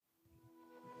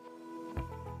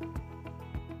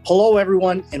Hello,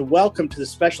 everyone, and welcome to the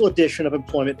special edition of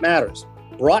Employment Matters,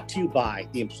 brought to you by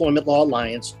the Employment Law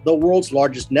Alliance, the world's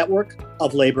largest network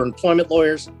of labor and employment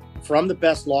lawyers from the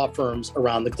best law firms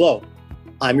around the globe.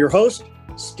 I'm your host,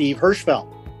 Steve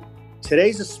Hirschfeld.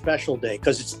 Today's a special day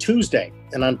because it's Tuesday,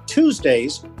 and on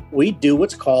Tuesdays, we do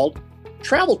what's called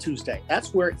Travel Tuesday.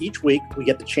 That's where each week we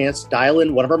get the chance to dial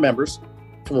in one of our members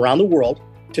from around the world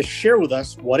to share with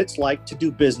us what it's like to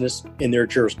do business in their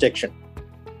jurisdiction.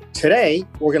 Today,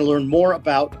 we're going to learn more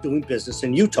about doing business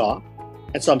in Utah.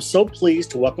 And so I'm so pleased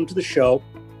to welcome to the show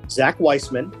Zach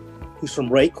Weissman, who's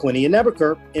from Ray, Quinney, and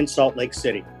Nebaker in Salt Lake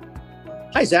City.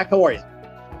 Hi, Zach. How are you?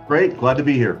 Great. Glad to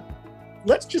be here.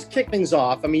 Let's just kick things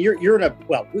off. I mean, you're in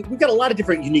we've got a lot of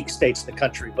different unique states in the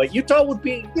country, but Utah would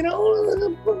be,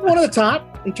 one of the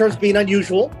top in terms of being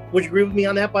unusual. Would you agree with me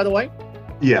on that, by the way?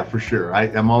 Yeah, for sure.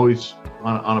 I'm always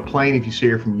on a plane. If you say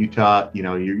you're from Utah,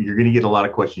 you're going to get a lot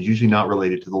of questions, usually not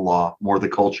related to the law, more the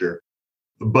culture.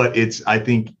 But I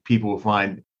think people will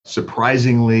find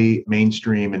surprisingly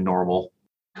mainstream and normal,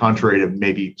 contrary to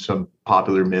maybe some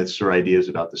popular myths or ideas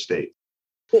about the state.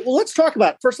 Well, let's start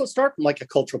from like a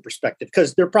cultural perspective,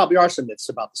 because there probably are some myths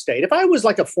about the state. If I was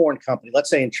like a foreign company,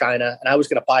 let's say in China, and I was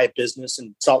going to buy a business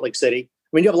in Salt Lake City, I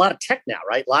mean, you have a lot of tech now,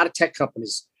 right? A lot of tech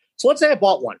companies. So let's say I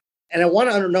bought one and I want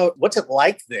to know what's it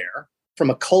like there from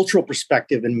a cultural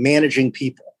perspective and managing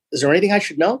people. Is there anything I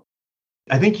should know?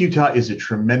 I think Utah is a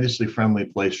tremendously friendly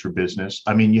place for business.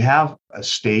 I mean, you have a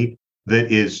state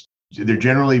they're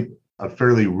generally a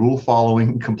fairly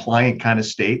rule-following, compliant kind of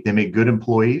state. They make good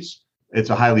employees. It's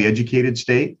a highly educated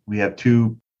state. We have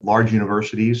two large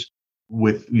universities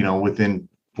within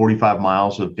 45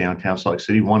 miles of downtown Salt Lake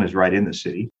City. One is right in the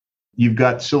city. You've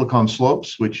got Silicon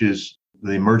Slopes, which is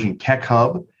the emerging tech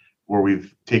hub, where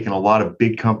we've taken a lot of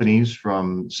big companies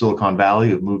from Silicon Valley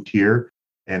who've moved here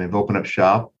and have opened up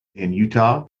shop in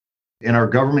Utah. And our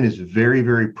government is very,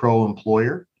 very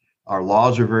pro-employer. Our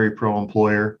laws are very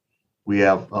pro-employer. We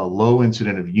have a low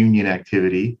incident of union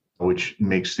activity, which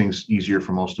makes things easier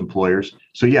for most employers.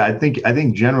 So yeah, I think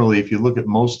generally, if you look at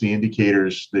most of the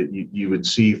indicators that you would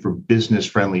see for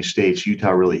business-friendly states,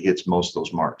 Utah really hits most of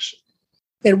those marks.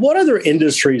 And what other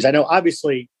industries? I know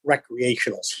obviously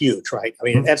recreational is huge, right? I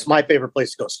mean, That's my favorite place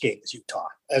to go skiing is Utah,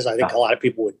 as I think a lot of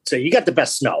people would say. You got the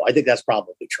best snow. I think that's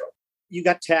probably true. You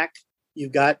got tech, you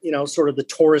got, sort of the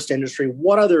tourist industry.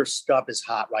 What other stuff is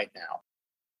hot right now?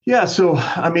 Yeah. So,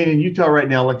 I mean, in Utah right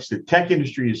now, like I said, tech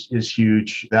industry is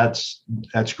huge. That's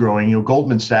growing.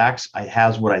 Goldman Sachs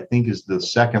has what I think is the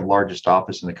second largest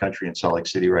office in the country in Salt Lake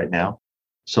City right now.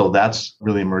 So that's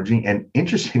really emerging. And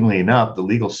interestingly enough, the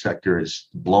legal sector is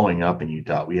blowing up in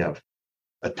Utah. We have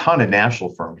a ton of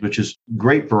national firms, which is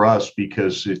great for us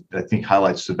because it, I think,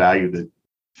 highlights the value that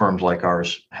firms like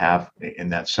ours have in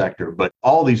that sector. But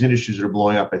all these industries that are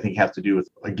blowing up, I think, have to do with,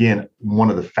 again, one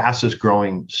of the fastest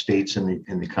growing states in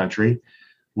the country,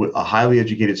 with a highly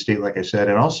educated state, like I said,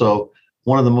 and also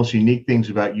one of the most unique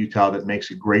things about Utah that makes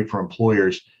it great for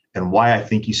employers and why I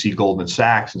think you see Goldman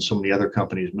Sachs and so many other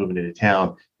companies moving into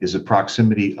town is the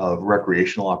proximity of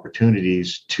recreational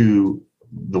opportunities to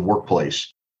the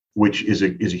workplace, which is a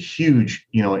huge,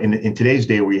 in today's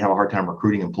day where you have a hard time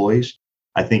recruiting employees.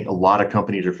 I think a lot of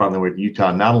companies are finding their way to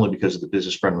Utah, not only because of the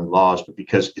business-friendly laws, but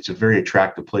because it's a very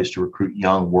attractive place to recruit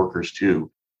young workers too,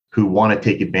 who want to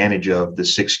take advantage of the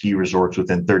 6 ski resorts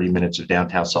within 30 minutes of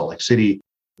downtown Salt Lake City,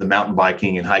 the mountain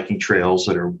biking and hiking trails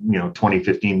that are, 20,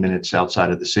 15 minutes outside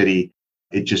of the city.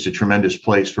 It's just a tremendous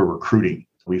place for recruiting.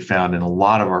 We found, and a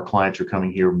lot of our clients are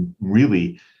coming here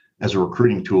really as a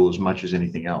recruiting tool as much as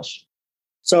anything else.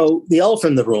 So the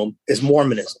elephant in the room is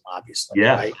Mormonism, obviously,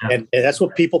 yeah, right? And that's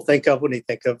what people think of when they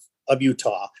think of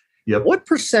Utah. Yep. What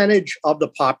percentage of the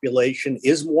population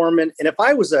is Mormon? And if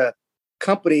I was a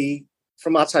company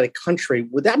from outside the country,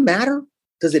 would that matter?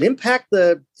 Does it impact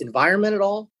the environment at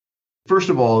all? First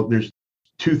of all, there's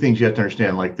two things you have to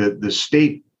understand. Like the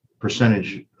state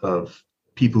percentage of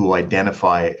people who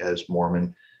identify as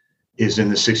Mormon is in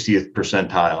the 60th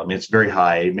percentile. I mean, it's very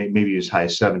high, maybe as high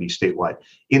as 70 statewide.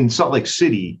 In Salt Lake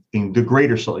City, in the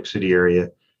greater Salt Lake City area,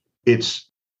 it's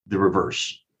the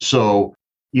reverse. So,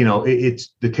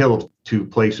 it's the tale of two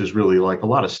places, really, like a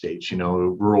lot of states,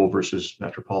 rural versus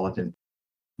metropolitan.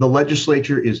 The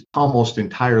legislature is almost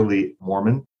entirely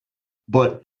Mormon,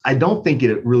 but I don't think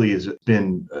it really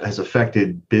has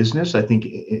affected business. I think,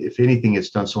 if anything,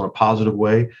 it's done so in a positive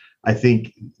way. I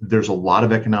think there's a lot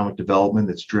of economic development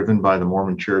that's driven by the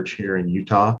Mormon Church here in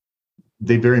Utah.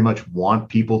 They very much want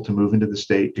people to move into the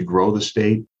state, to grow the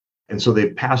state. And so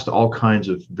they've passed all kinds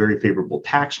of very favorable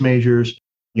tax measures.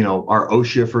 Our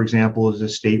OSHA, for example, is a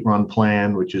state-run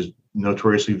plan, which is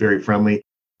notoriously very friendly.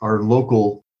 Our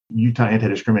local Utah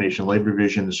Anti-Discrimination Labor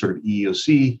Division, the sort of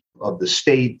EEOC of the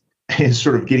state, is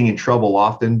sort of getting in trouble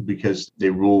often because they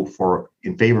rule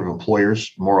in favor of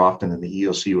employers more often than the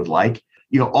EEOC would like.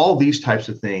 All these types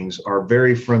of things are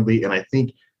very friendly. And I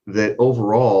think that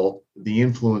overall, the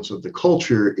influence of the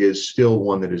culture is still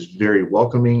one that is very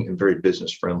welcoming and very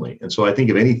business friendly. And so I think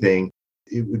if anything,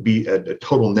 it would be a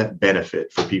total net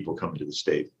benefit for people coming to the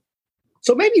state.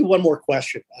 So maybe one more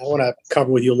question I want to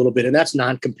cover with you a little bit, and that's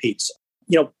non-competes.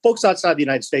 Folks outside the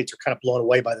United States are kind of blown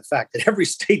away by the fact that every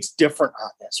state's different on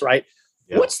this, right?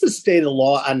 Yeah. What's the state of the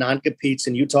law on non-competes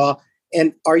in Utah?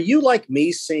 And are you, like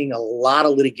me, seeing a lot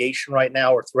of litigation right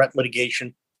now or threat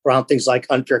litigation around things like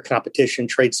unfair competition,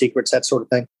 trade secrets, that sort of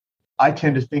thing? I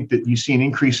tend to think that you see an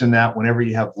increase in that whenever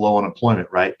you have low unemployment,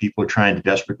 right? People are trying to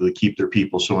desperately keep their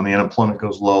people. So when the unemployment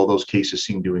goes low, those cases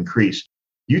seem to increase.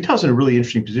 Utah's in a really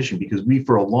interesting position because we,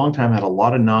 for a long time, had a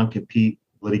lot of non-compete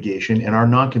litigation, and our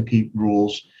non-compete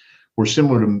rules were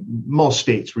similar to most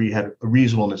states where you had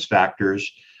reasonableness factors.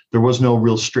 There was no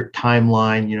real strict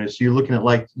timeline, so you're looking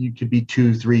at you could be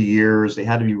 2-3 years. They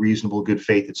had to be reasonable, good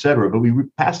faith, et cetera. But we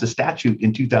passed a statute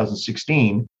in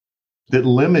 2016 that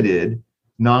limited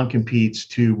non-competes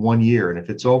to 1 year. And if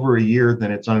it's over a year,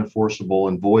 then it's unenforceable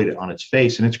and void on its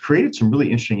face. And it's created some really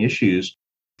interesting issues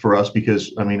for us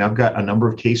because, I've got a number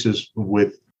of cases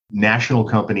with national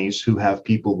companies who have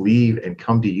people leave and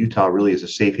come to Utah really as a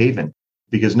safe haven,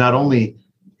 because not only,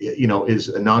 is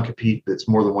a non-compete that's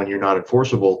more than 1 year not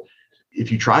enforceable,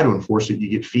 if you try to enforce it, you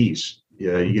get fees.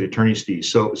 You get attorney's fees.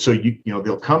 So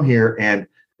they'll come here, and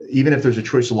even if there's a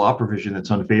choice of law provision that's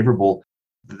unfavorable,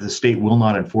 the state will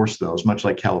not enforce those, much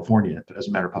like California, as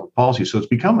a matter of public policy. So it's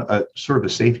become a sort of a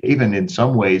safe haven in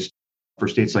some ways for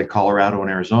states like Colorado and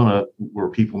Arizona, where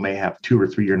people may have 2 or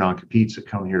 3 year non-competes that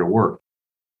come here to work.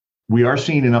 We are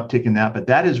seeing an uptick in that, but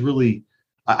that is really,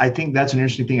 I think that's an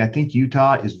interesting thing. I think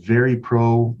Utah is very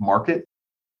pro-market.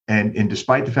 And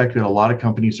despite the fact that a lot of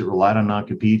companies that relied on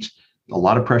non-competes, a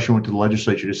lot of pressure went to the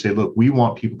legislature to say, look, we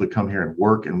want people to come here and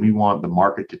work, and we want the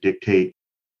market to dictate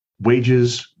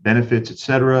wages, benefits, et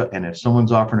cetera. And if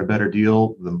someone's offering a better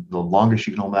deal, the longest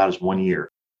you can hold out is 1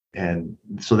 year. And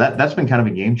so that's been kind of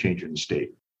a game changer in the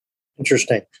state.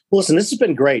 Interesting. Well, listen, this has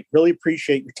been great. Really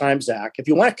appreciate your time, Zach. If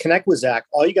you want to connect with Zach,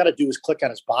 all you got to do is click on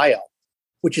his bio,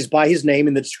 which is by his name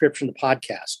in the description of the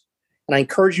podcast. And I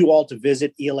encourage you all to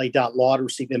visit ela.law to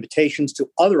receive invitations to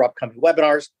other upcoming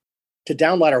webinars, to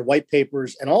download our white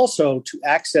papers, and also to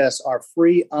access our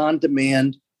free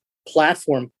on-demand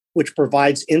platform, which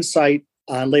provides insight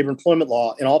on labor employment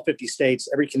law in all 50 states,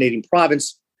 every Canadian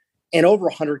province, and over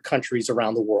 100 countries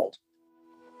around the world.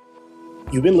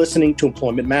 You've been listening to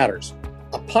Employment Matters,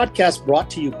 a podcast brought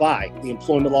to you by the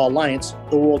Employment Law Alliance,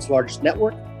 the world's largest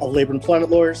network of labor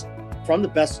employment lawyers from the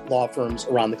best law firms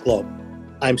around the globe.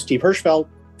 I'm Steve Hirschfeld.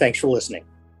 Thanks for listening.